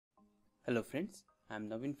Hello friends, I am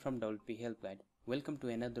Navin from WP Help Guide. Welcome to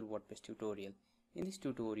another WordPress tutorial. In this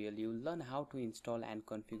tutorial, you will learn how to install and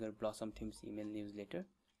configure Blossom Themes email newsletter.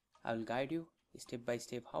 I will guide you step by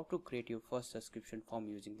step how to create your first subscription form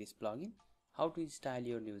using this plugin, how to style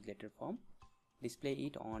your newsletter form, display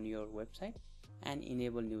it on your website, and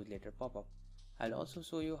enable newsletter pop-up. I will also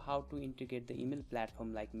show you how to integrate the email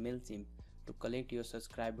platform like MailChimp to collect your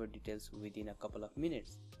subscriber details within a couple of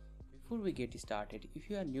minutes. Before we get started, if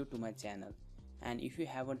you are new to my channel and if you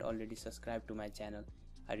haven't already subscribed to my channel,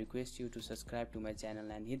 I request you to subscribe to my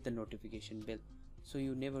channel and hit the notification bell so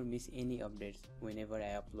you never miss any updates whenever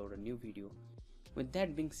I upload a new video. With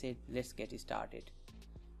that being said, let's get started.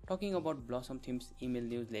 Talking about Blossom Themes email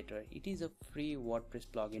newsletter, it is a free WordPress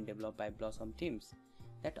plugin developed by Blossom Themes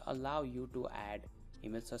that allow you to add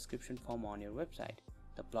email subscription form on your website.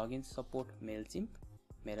 The plugins support MailChimp,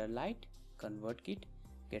 MailerLite, ConvertKit,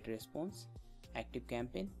 GetResponse,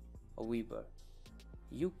 ActiveCampaign, or Weber.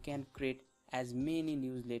 You can create as many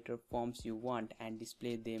newsletter forms you want and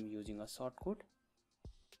display them using a shortcode.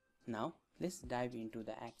 Now let's dive into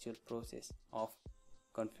the actual process of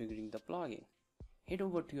configuring the plugin. Head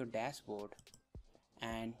over to your dashboard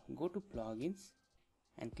and go to plugins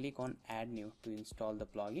and click on add new to install the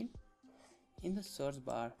plugin. In the search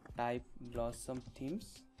bar, type Blossom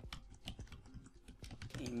Themes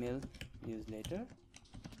email newsletter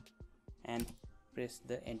and press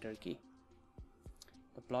the enter key.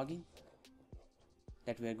 The plugin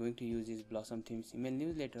that we are going to use is Blossom Themes email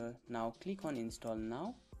newsletter. Now click on install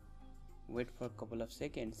now, wait for a couple of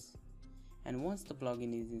seconds, and once the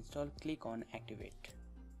plugin is installed, click on activate.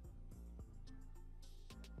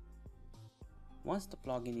 Once the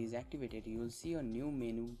plugin is activated, you will see a new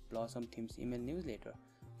menu, Blossom Themes email newsletter.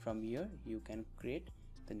 From here you can create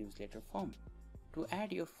the newsletter form. To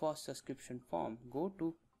add your first subscription form, go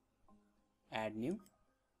to add new,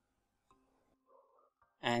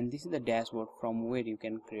 and this is the dashboard from where you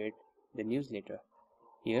can create the newsletter.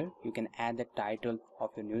 Here you can add the title of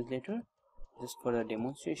your newsletter. Just for the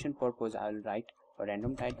demonstration purpose, I will write a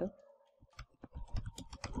random title.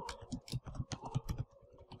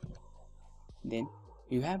 Then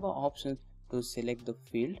you have an option to select the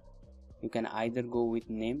field. You can either go with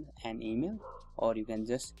name and email, or you can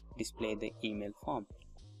just display the email form.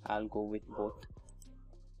 I'll go with both.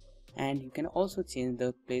 And you can also change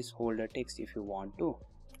the placeholder text if you want to.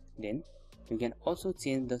 Then you can also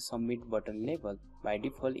change the submit button label. By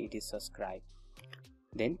default it is subscribe.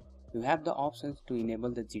 Then you have the options to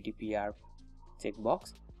enable the GDPR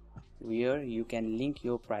checkbox, where you can link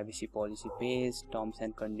your privacy policy page, terms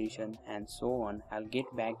and conditions, and so on. I'll get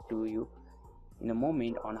back to you in a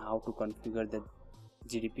moment on how to configure the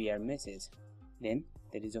GDPR message. Then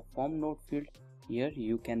there is a form note field. Here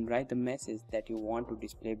you can write the message that you want to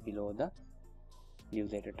display below the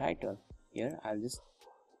newsletter title. Here I'll just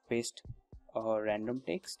paste a random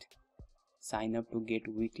text. Sign up to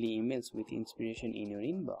get weekly emails with inspiration in your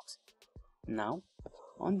inbox. Now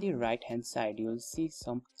on the right hand side you will see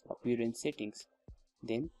some appearance settings.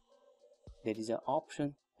 Then there is an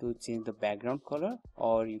option to change the background color,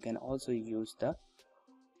 or you can also use the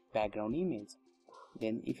background image.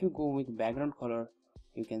 Then if you go with background color,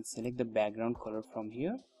 you can select the background color from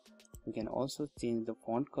here. You can also change the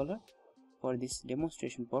font color. For this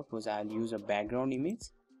demonstration purpose, I'll use a background image,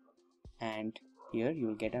 and here you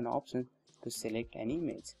will get an option to select an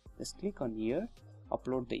image. Just click on here,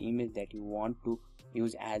 upload the image that you want to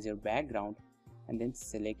use as your background, and then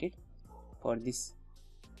select it. For this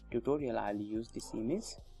tutorial, I'll use this image.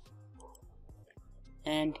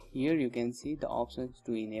 And here you can see the options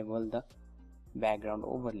to enable the background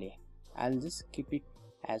overlay. I'll just keep it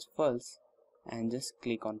as false and just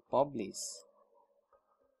click on publish.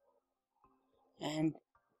 And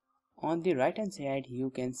on the right hand side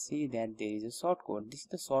you can see that there is a shortcode. This is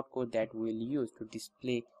the shortcode that we'll use to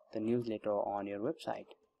display the newsletter on your website.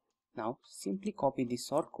 Now simply copy this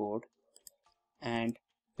shortcode and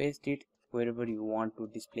paste it wherever you want to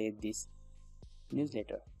display this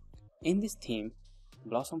newsletter. In this theme,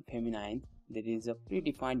 Blossom Feminine, there is a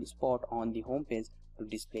predefined spot on the home page to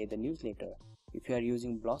display the newsletter. If you are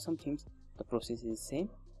using Blossom Themes, the process is same.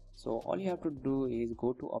 So all you have to do is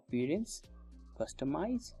go to appearance,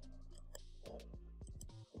 customize,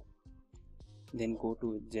 then go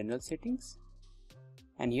to general settings,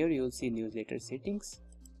 and here you will see newsletter settings,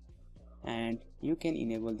 and you can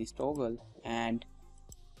enable this toggle and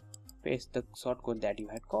paste the shortcode that you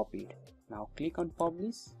had copied. Now click on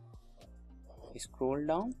publish, scroll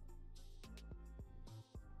down,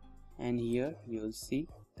 and here you will see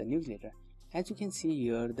the newsletter. As you can see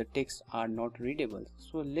here, the texts are not readable.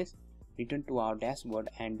 So let's return to our dashboard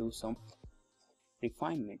and do some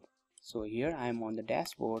refinement. So here I am on the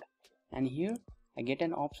dashboard, and here I get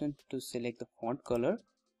an option to select the font color.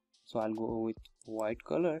 So I'll go with white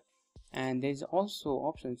color, and there's also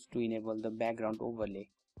options to enable the background overlay.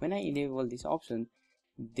 When I enable this option,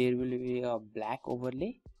 there will be a black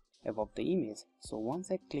overlay above the image. So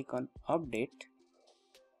once I click on update,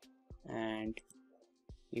 and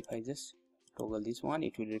if I just toggle this one,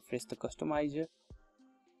 it will refresh the customizer,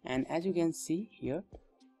 and as you can see here,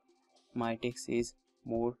 my text is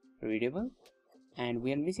more readable, and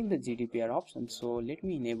we are missing the GDPR option, so let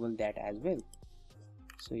me enable that as well.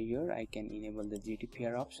 So here I can enable the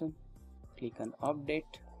GDPR option, click on update,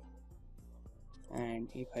 and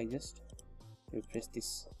if I just refresh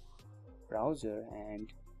this browser,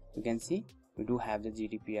 and you can see we do have the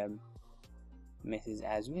GDPR message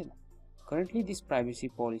as well. Currently this privacy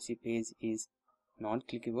policy page is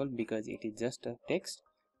non-clickable because it is just a text.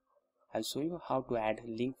 I'll show you how to add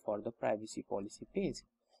a link for the privacy policy page.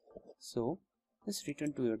 So just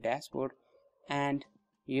return to your dashboard, and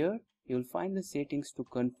here you'll find the settings to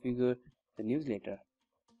configure the newsletter.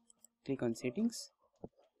 Click on settings,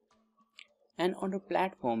 and under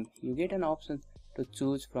platform you get an option to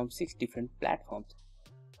choose from 6 different platforms.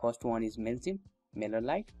 First one is MailChimp,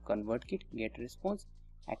 MailerLite, ConvertKit, GetResponse,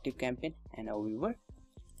 ActiveCampaign, and Weaver.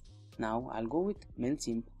 Now I'll go with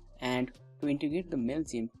MailChimp, and to integrate the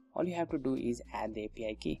MailChimp, all you have to do is add the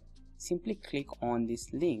API key. Simply click on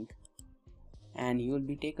this link, and you will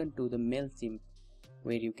be taken to the MailChimp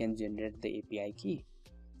where you can generate the API key.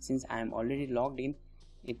 Since I am already logged in,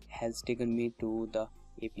 it has taken me to the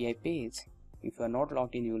API page. If you are not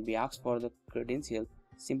logged in, you will be asked for the credential.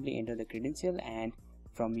 Simply enter the credential, and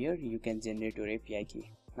from here you can generate your API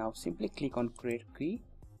key. Now simply click on create key,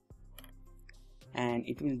 and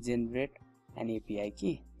it will generate an API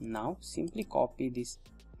key. Now simply copy this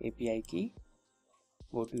API key,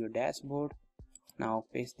 go to your dashboard, now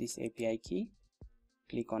paste this API key,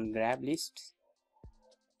 click on grab lists,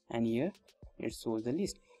 and here it shows the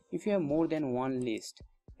list. If you have more than one list,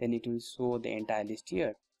 then it will show the entire list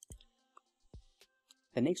here.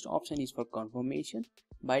 The next option is for confirmation.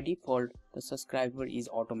 By default, the subscriber is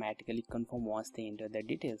automatically confirmed once they enter their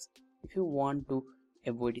details. If you want to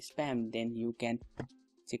avoid spam, then you can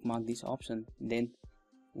check mark this option. Then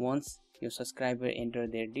once your subscriber enter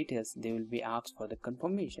their details, they will be asked for the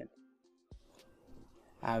confirmation.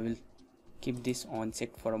 I will keep this on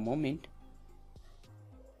checked for a moment.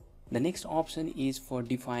 The next option is for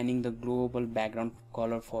defining the global background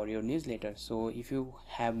color for your newsletter. So if you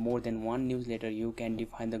have more than one newsletter, you can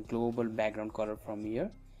define the global background color from here.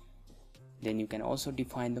 Then you can also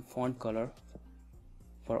define the font color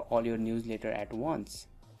for all your newsletter at once.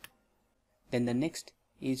 Then the next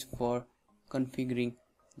is for configuring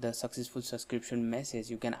the successful subscription message.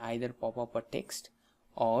 You can either pop up a text,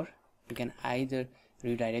 or you can either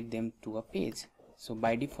redirect them to a page. So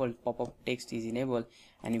by default, pop-up text is enabled,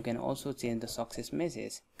 and you can also change the success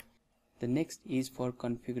message. The next is for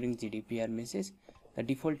configuring GDPR message. The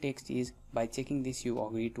default text is, by checking this you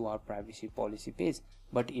agree to our privacy policy page,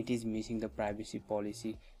 but it is missing the privacy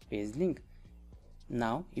policy page link.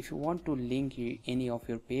 Now if you want to link any of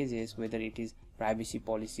your pages, whether it is privacy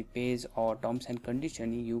policy page or terms and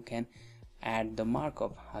conditions, you can add the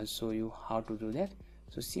markup. I'll show you how to do that.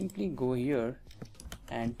 So simply go here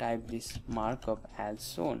and type this markup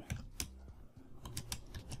as shown.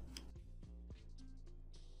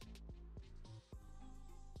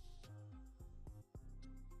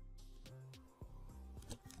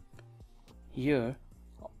 Here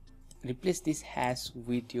replace this hash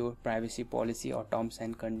with your privacy policy or terms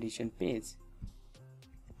and condition page.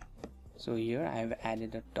 So here I have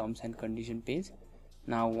added a terms and condition page.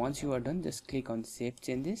 Now once you are done, just click on save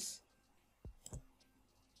changes,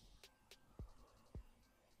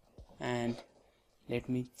 and let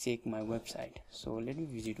me check my website. So let me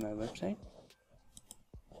visit my website,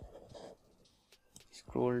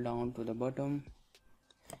 scroll down to the bottom,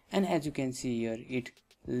 and as you can see here, it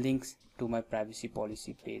links to my privacy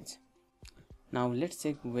policy page. Now let's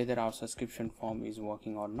check whether our subscription form is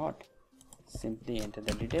working or not. Simply enter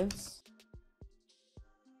the details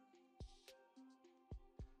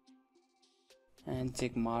and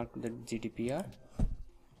check mark the GDPR.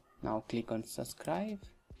 Now click on subscribe,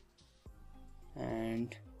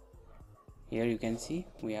 and here you can see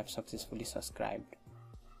we have successfully subscribed.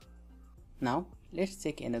 Now let's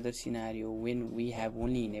check another scenario when we have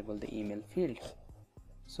only enabled the email field.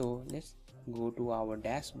 So let's go to our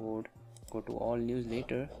dashboard, go to all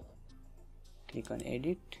newsletter, click on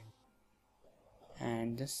edit,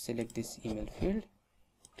 and just select this email field,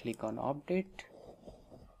 click on update,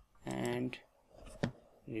 and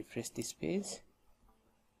refresh this page.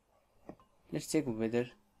 Let's check whether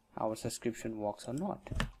our subscription works or not.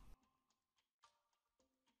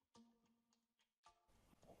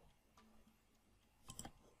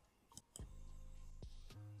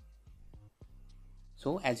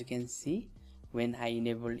 So as you can see, when I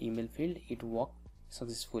enable email field, it worked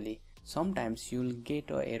successfully. Sometimes you'll get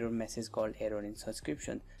an error message called error in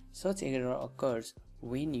subscription. Such error occurs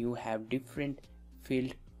when you have different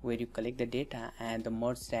field where you collect the data and the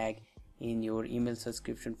merge tag in your email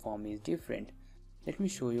subscription form is different. Let me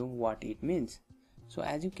show you what it means. So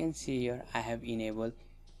as you can see here, I have enabled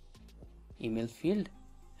email field,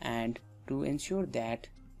 and to ensure that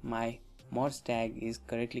my merge tag is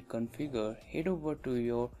correctly configured, head over to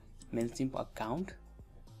your MailChimp account,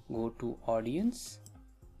 go to audience,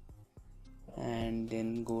 and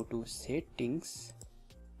then go to settings,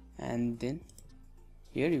 and then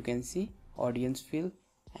here you can see audience field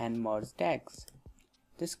and merge tags.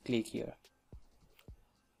 Just click here.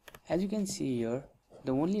 As you can see here,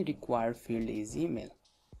 the only required field is email,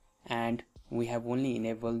 and we have only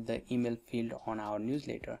enabled the email field on our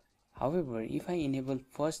newsletter. However, if I enable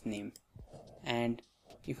first name and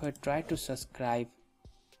if I try to subscribe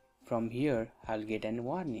from here, I'll get a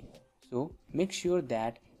warning. So make sure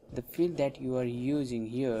that the field that you are using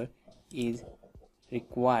here is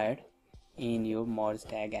required in your merge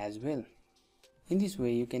tag as well. In this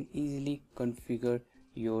way, you can easily configure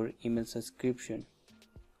your email subscription.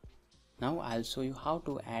 Now I'll show you how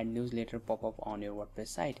to add newsletter pop-up on your WordPress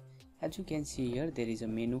site. As you can see here, there is a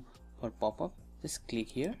menu for pop-up. Just click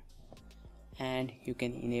here and you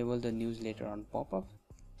can enable the newsletter on pop-up.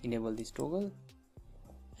 Enable this toggle,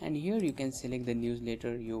 and here you can select the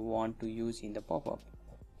newsletter you want to use in the pop-up.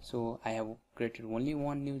 So I have created only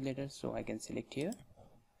one newsletter, so I can select here,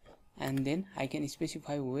 and then I can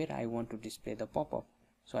specify where I want to display the pop-up.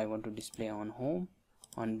 So I want to display on home,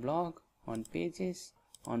 on blog, on pages,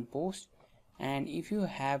 on post, and if you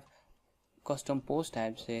have custom post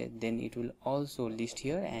types, then it will also list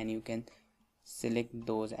here and you can select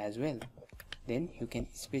those as well. Then you can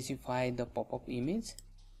specify the pop-up image,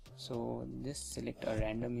 so just select a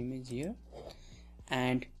random image here,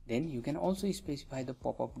 and then you can also specify the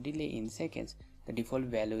pop-up delay in seconds. The default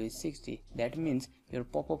value is 60. That means your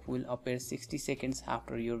pop-up will appear 60 seconds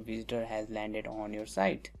after your visitor has landed on your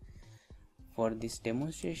site. For this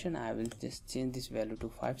demonstration, I will just change this value to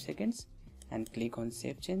 5 seconds and click on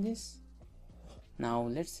Save Changes. Now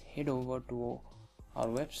let's head over to our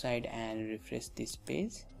website and refresh this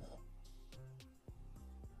page.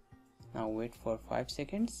 Now wait for 5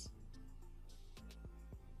 seconds,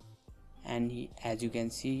 and as you can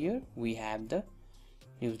see here, we have the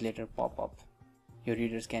newsletter pop-up. Your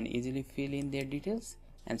readers can easily fill in their details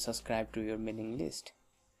and subscribe to your mailing list.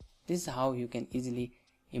 This is how you can easily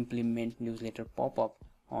implement newsletter pop-up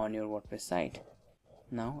on your WordPress site.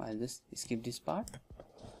 Now I'll just skip this part.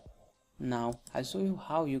 Now I'll show you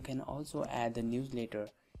how you can also add the newsletter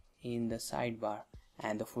in the sidebar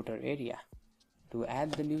and the footer area. To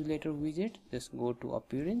add the newsletter widget, just go to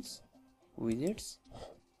Appearance, Widgets,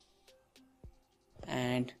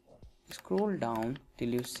 and scroll down till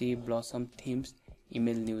you see BlossomThemes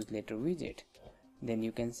email newsletter widget. Then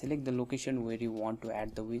you can select the location where you want to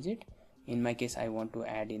add the widget. In my case, I want to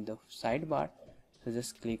add in the sidebar, so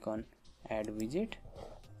just click on Add Widget,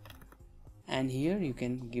 and here you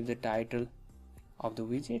can give the title of the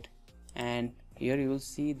widget, and here you will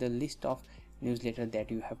see the list of newsletter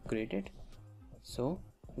that you have created. So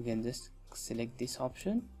you can just select this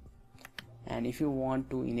option, and if you want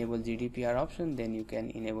to enable GDPR option, then you can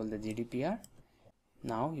enable the GDPR.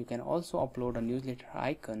 Now you can also upload a newsletter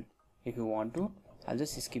icon if you want to. I'll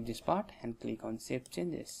just skip this part and click on Save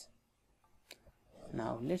Changes.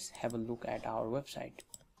 Now let's have a look at our website.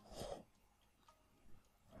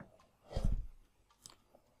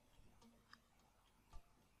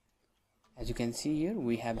 As you can see here,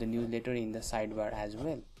 we have the newsletter in the sidebar as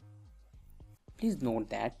well. Please note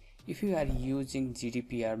that if you are using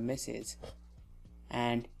GDPR message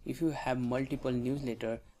and if you have multiple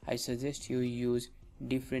newsletter, I suggest you use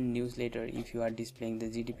different newsletter if you are displaying the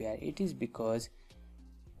GDPR. It is because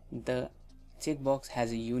the checkbox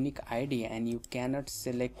has a unique ID and you cannot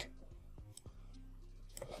select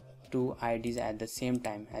two IDs at the same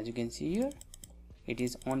time. As you can see here, it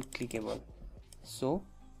is unclickable. So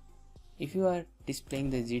if you are displaying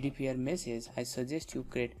the GDPR message, I suggest you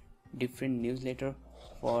create different newsletter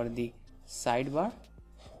for the sidebar,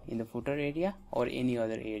 in the footer area, or any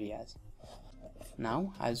other areas.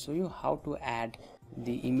 Now I'll show you how to add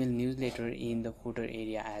the email newsletter in the footer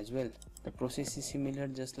area as well. The process is similar,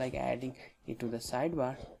 just like adding it to the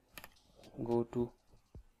sidebar. Go to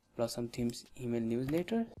BlossomThemes email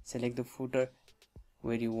newsletter, select the footer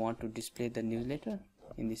where you want to display the newsletter,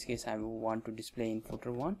 In this case I want to display in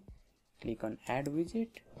footer 1. Click on add widget,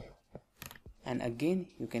 and again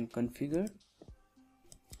you can configure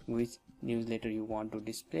which newsletter you want to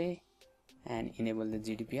display and enable the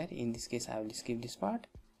GDPR. In this case I will skip this part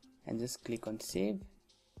and just click on save.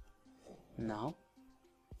 Now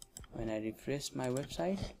when I refresh my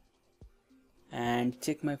website and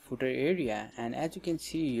check my footer area, and as you can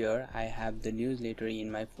see here I have the newsletter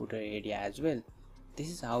in my footer area as well. This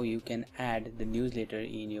is how you can add the newsletter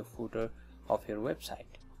in your footer of your website.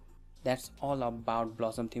 That's all about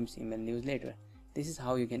BlossomThemes email newsletter. This is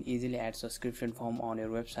how you can easily add subscription form on your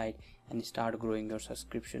website and start growing your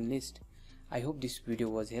subscription list. I hope this video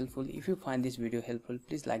was helpful. If you find this video helpful,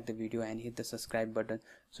 please like the video and hit the subscribe button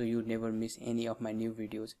so you never miss any of my new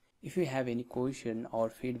videos. If you have any question or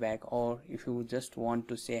feedback, or if you just want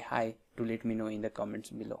to say hi, to let me know in the comments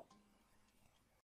below.